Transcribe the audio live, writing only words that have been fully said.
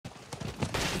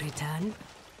return?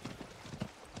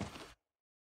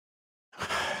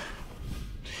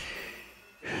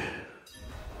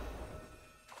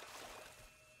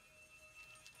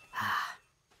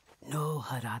 No,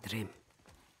 Haradrim.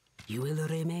 You will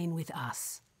remain with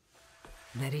us.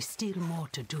 There is still more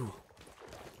to do.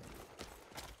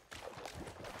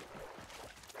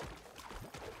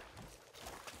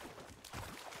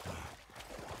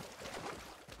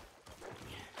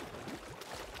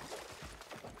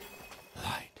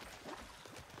 Light.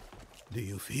 Do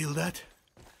you feel that?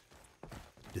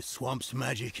 The swamp's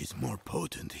magic is more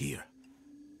potent here.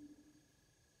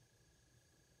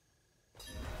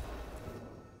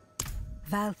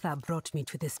 Valtha brought me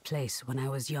to this place when I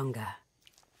was younger.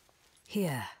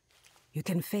 Here, you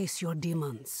can face your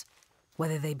demons,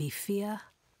 whether they be fear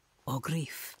or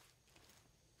grief.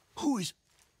 Who is...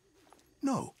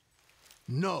 No.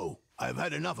 No, I've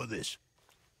had enough of this.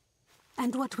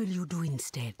 And what will you do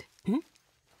instead?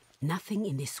 Nothing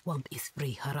in this swamp is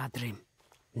free, Haradrim.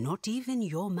 Not even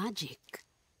your magic.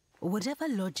 Whatever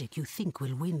logic you think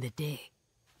will win the day,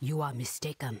 you are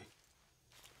mistaken.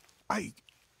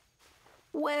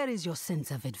 Where is your sense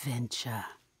of adventure?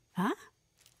 Huh?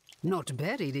 Not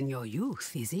buried in your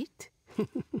youth, is it?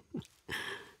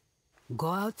 Go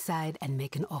outside and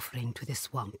make an offering to the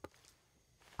swamp.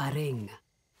 A ring,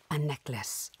 a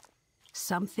necklace,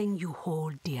 something you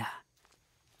hold dear.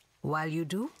 While you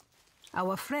do,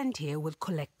 our friend here will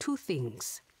collect 2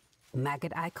 things,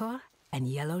 maggot ichor and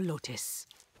yellow lotus.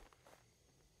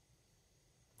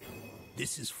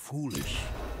 This is foolish.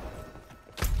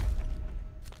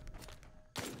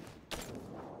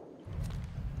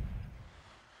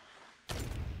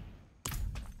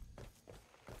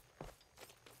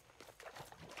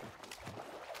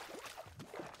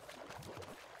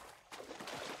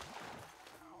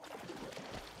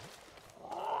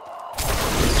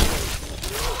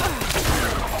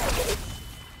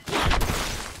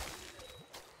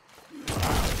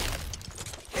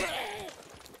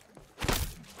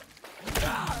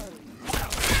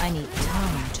 I need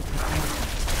time to prepare.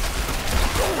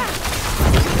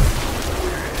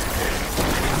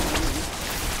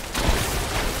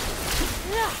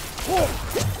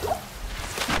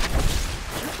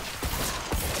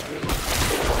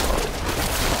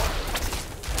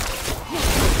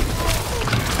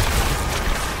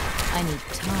 I need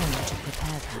time to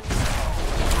prepare that.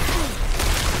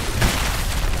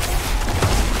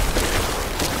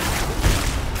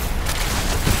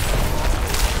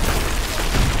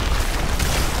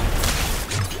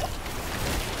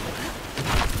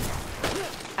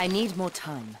 I need more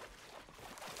time.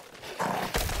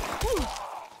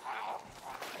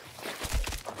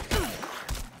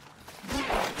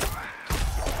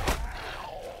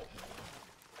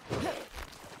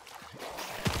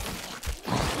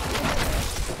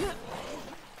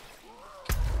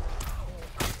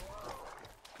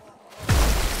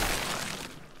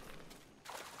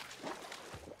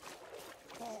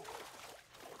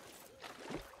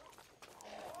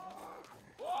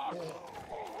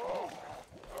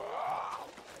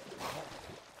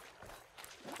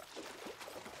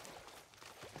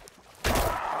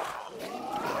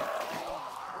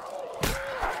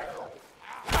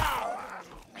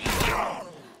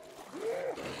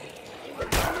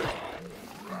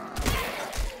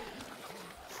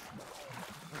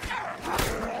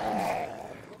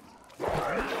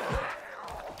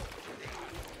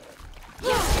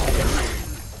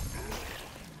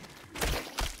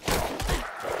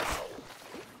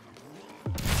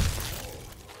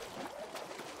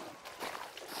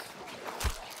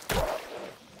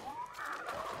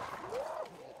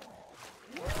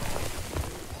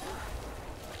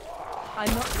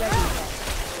 I'm not ready yet.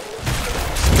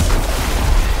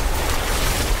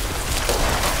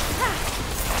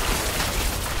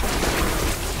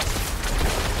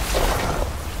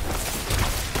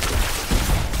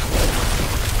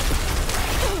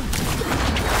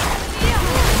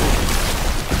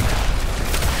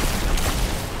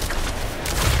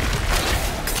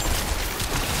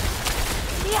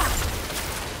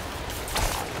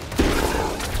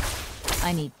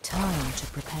 I need time to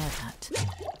prepare that.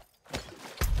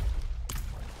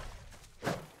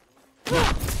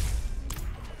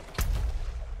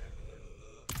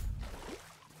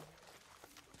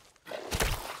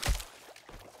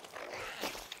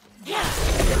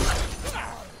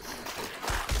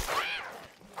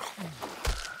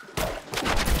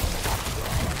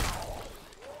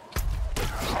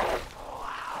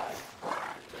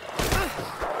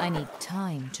 I need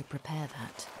time to prepare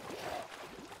that.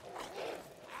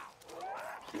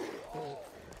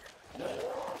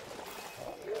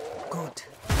 Good.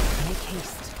 Make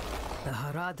haste. The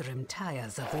Haradrim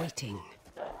tires of waiting.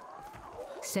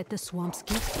 Set the swamp's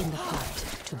gift in the pot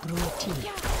to brew a tea.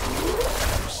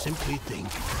 I simply think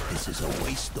this is a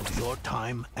waste of your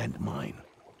time and mine.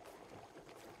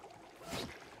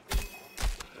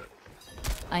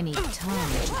 I need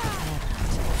time to prepare that.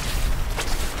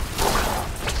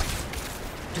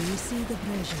 Do you see the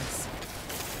braziers?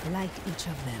 Light each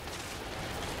of them.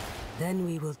 Then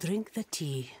we will drink the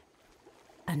tea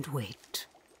and wait.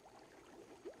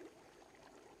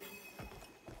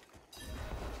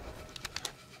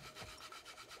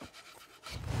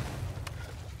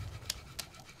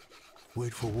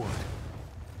 Wait for what?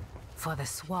 For the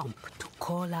swamp to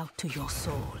call out to your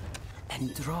soul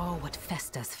and draw what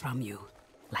festers from you,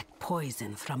 like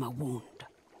poison from a wound.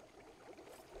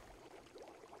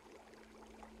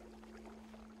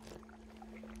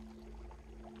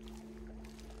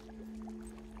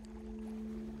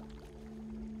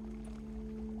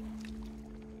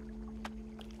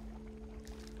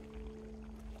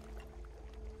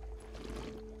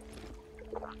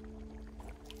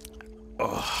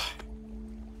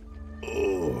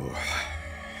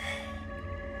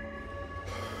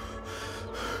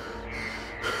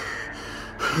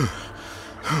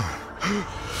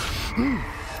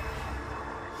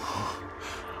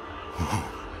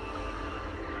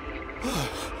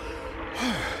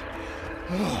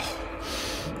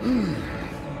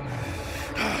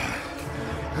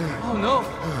 Oh no!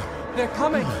 They're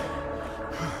coming!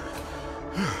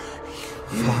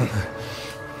 Father.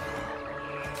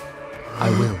 I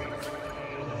will.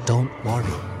 Don't worry.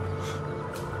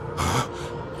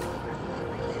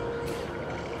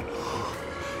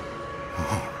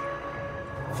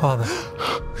 Father.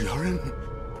 Yaren?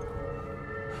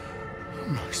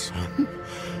 My son?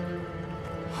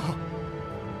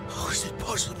 How is it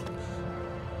possible?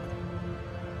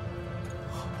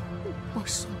 My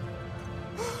son.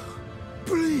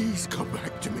 Please come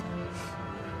back to me.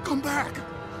 Come back.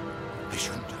 I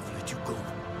shouldn't have let you go.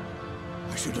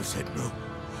 I should have said no.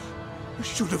 I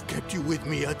should have kept you with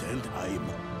me at the time.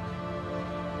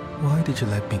 Why did you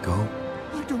let me go?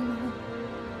 I don't know.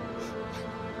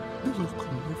 The look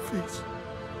on your face.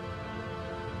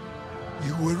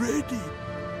 You were ready.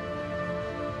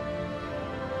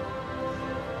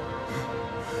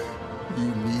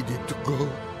 You needed to go.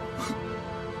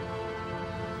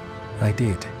 I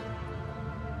did.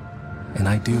 And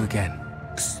I do again.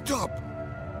 Stop!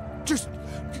 Just...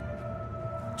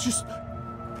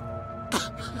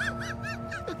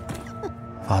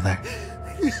 Father.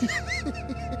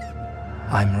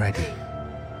 I'm ready.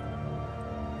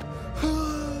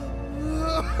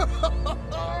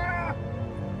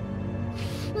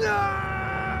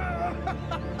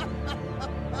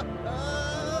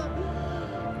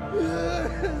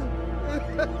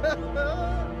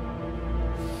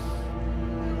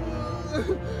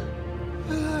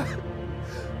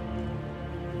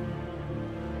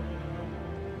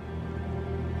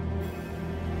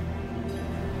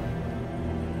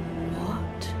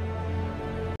 What?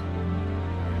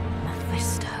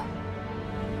 Mephisto.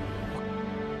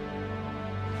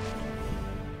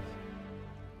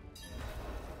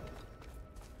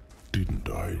 Didn't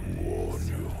I warn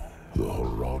you? The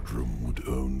Haradrim would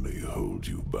only hold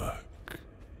you back.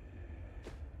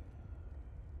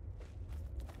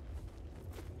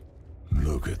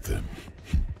 Look at them.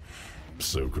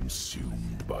 So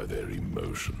consumed by their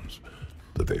emotions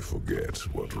that they forget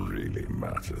what really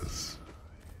matters.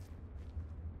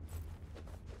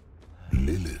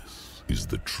 Lilith is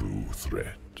the true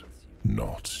threat,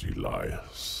 not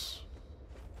Elias.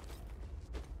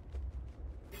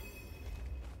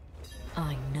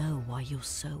 I know why you're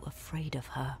so afraid of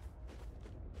her.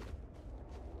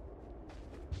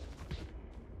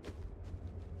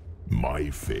 My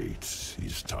fate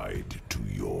is tied to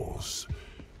yours.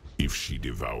 If she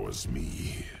devours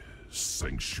me,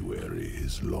 Sanctuary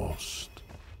is lost.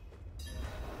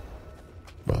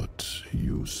 But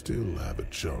you still have a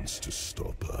chance to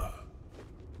stop her.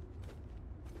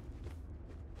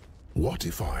 What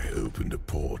if I opened a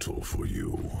portal for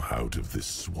you out of this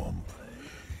swamp?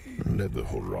 Let the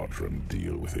Haradrim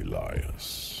deal with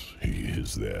Elias. He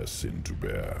is their sin to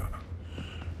bear.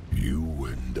 You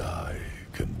and I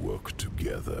can work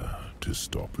together to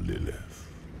stop Lilith.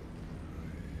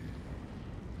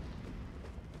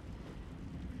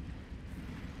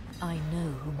 I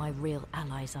know who my real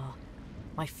allies are.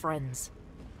 My friends.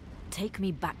 Take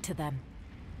me back to them.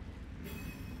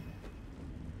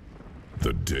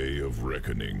 The day of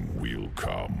reckoning will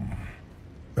come,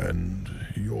 and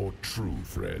your true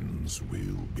friends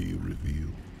will be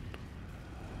revealed.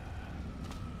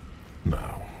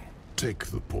 Now, take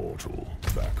the portal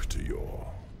back to your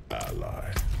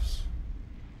allies.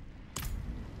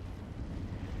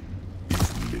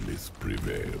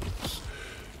 prevails,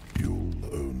 you'll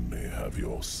only have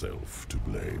yourself to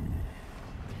blame.